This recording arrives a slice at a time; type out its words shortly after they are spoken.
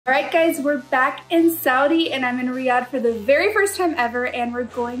Alright guys, we're back in Saudi and I'm in Riyadh for the very first time ever, and we're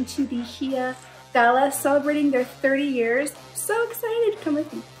going to the Huda Gala celebrating their 30 years. I'm so excited, come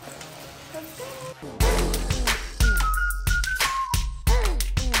with me.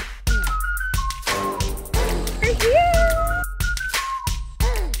 We're here!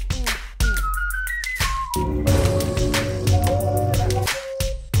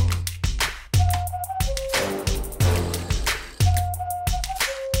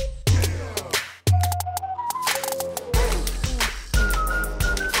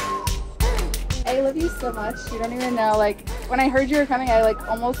 I love you so much. You don't even know. Like, when I heard you were coming, I like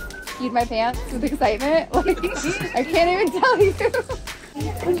almost peed my pants with excitement. Like, I can't even tell you.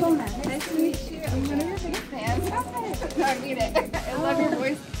 Nice to meet you. I'm one of your biggest fans. No, I mean it. I love your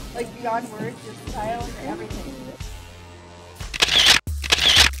voice, like beyond words, your style, your everything.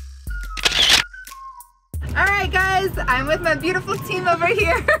 All right, guys, I'm with my beautiful team over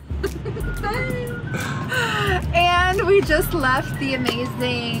here. And we just left the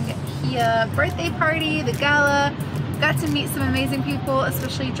amazing Huda birthday party, the gala. Got to meet some amazing people,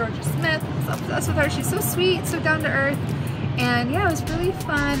 especially Jorja Smith. I was obsessed with her. She's so sweet, so down to earth. And yeah, it was really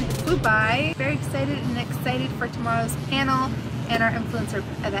fun. It flew by. Very excited for tomorrow's panel and our influencer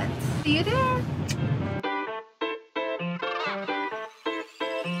events. See you there.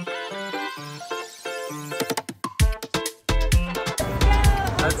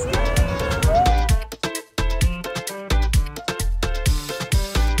 Let's go.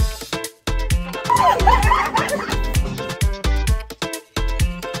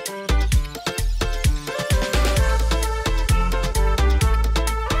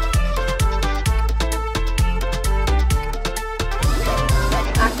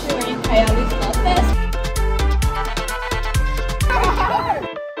 Actually wearing Kayali's outfit.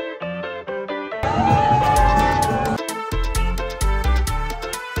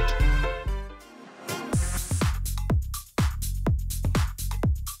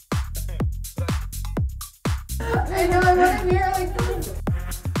 I know, I want to mirror like this.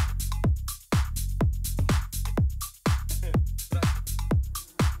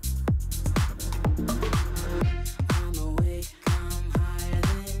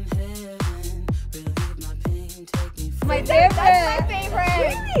 My favorite. That's my favorite.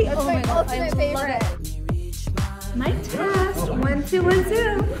 Really? That's my ultimate favorite. My test. 1, 2, 1, 2.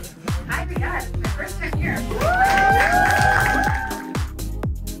 Hi, Riyadh. My first time here.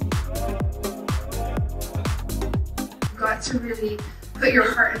 Got to really put your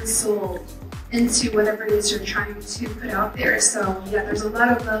heart and soul into whatever it is you're trying to put out there. So yeah, there's a lot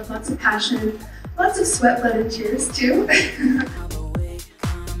of love, lots of passion, lots of sweat, blood, and tears too.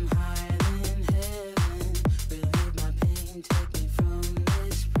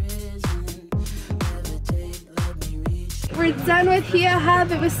 We're done with Huda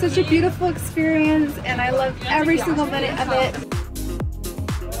Hub. It was such a beautiful experience and I loved every single minute of it.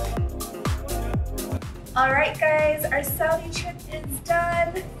 Alright guys, our Saudi trip is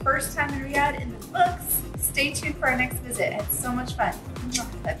done. First time in Riyadh in the books. Stay tuned for our next visit. It's so much fun.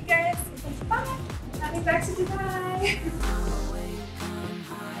 Love you guys. Bye. Coming back to Dubai.